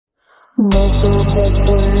Massari,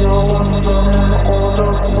 Pıyala, sen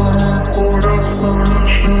oradasın, oradasın.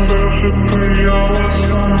 Şimdi Pıyala,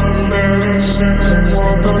 sen neresin,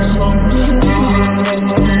 oradasın.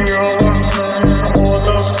 Pıyala, sen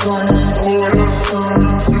oradasın, oradasın.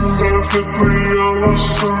 Şimdi Pıyala,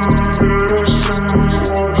 sen neresin,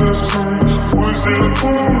 oradasın. With the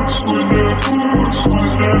boots, with the boots,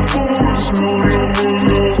 with the boots. Move your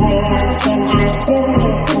heart, pull the boots, pull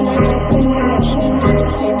the boots, pull the boots.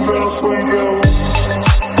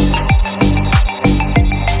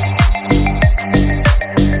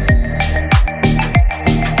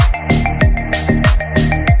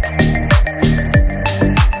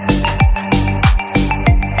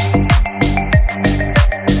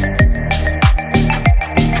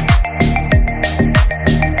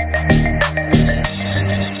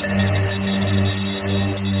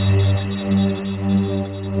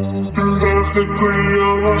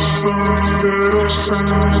 Pıyala, sen neresin,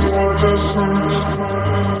 oradasın.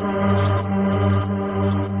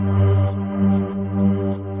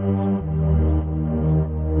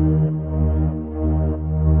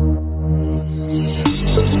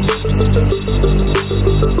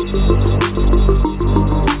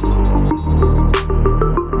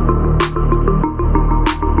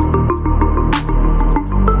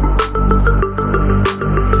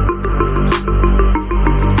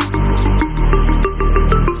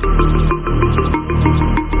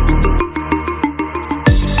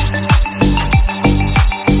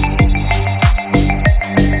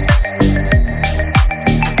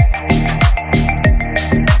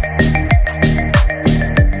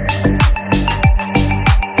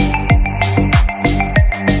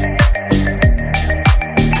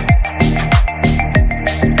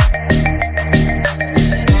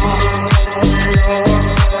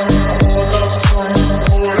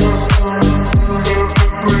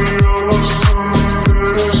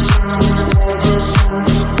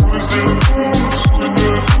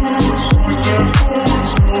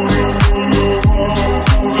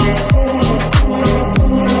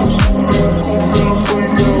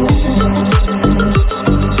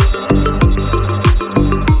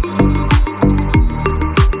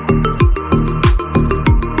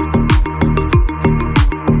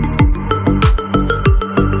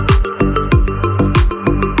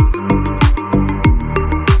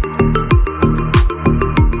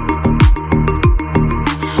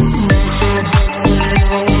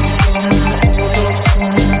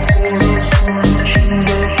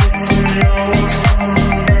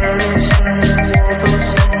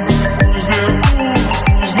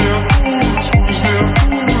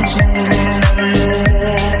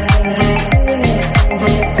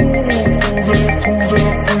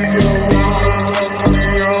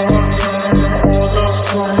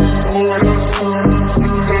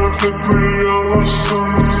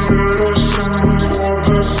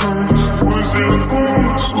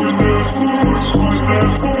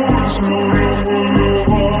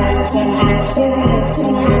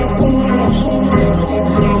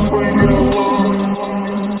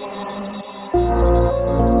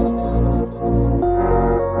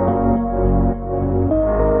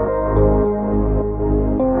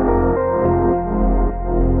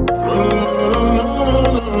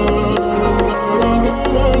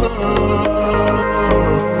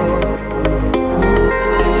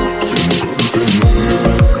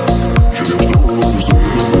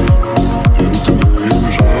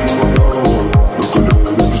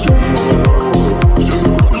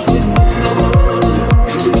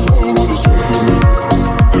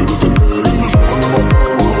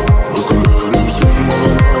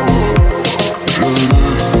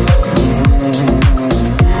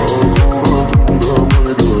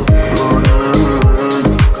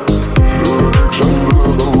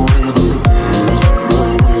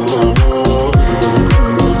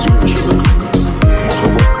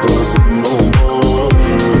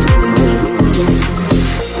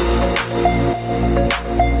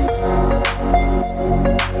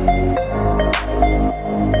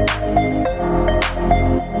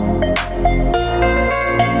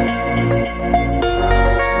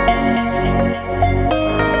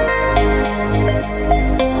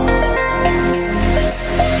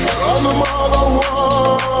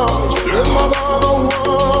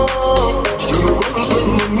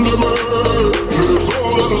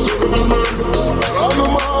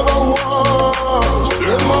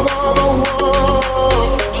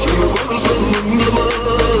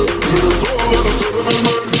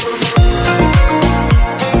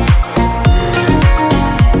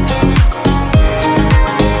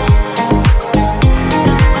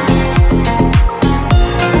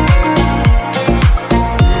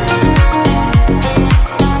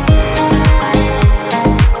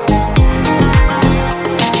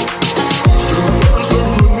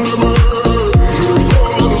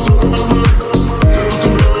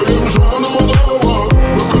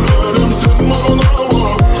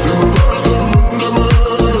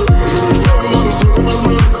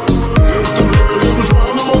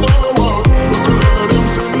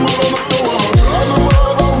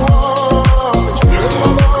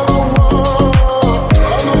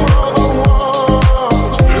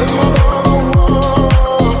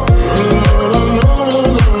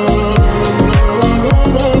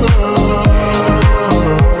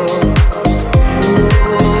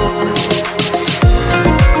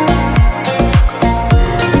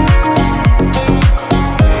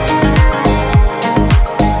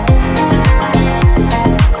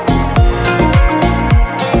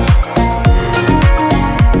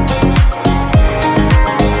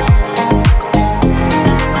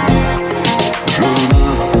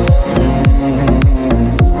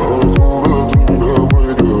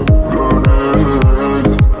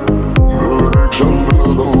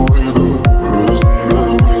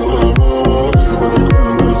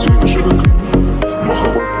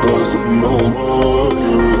 Everybody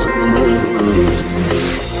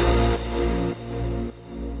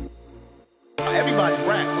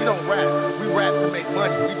rap. We don't rap. We rap to make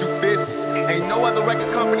money. We do business. Ain't no other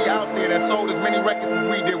record company out there that sold as many records as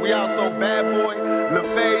we did. We outsold Bad Boy,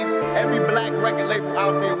 LaFaze, every black record label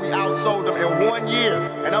out there. We outsold them in 1 year.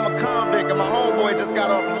 And I'm a convict, and my homeboy just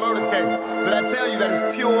got off a murder case. So that tell you that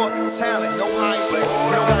it's pure talent, no hype. We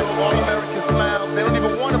don't got no all-American smile. They don't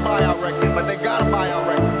even want to buy our record, but they gotta buy our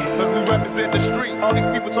record because we represent the street. All these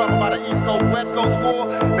people talking about an East Coast, West Coast war,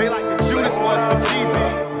 they like the Judas was to Jesus.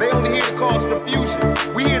 They only here to cause confusion.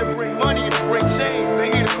 We here to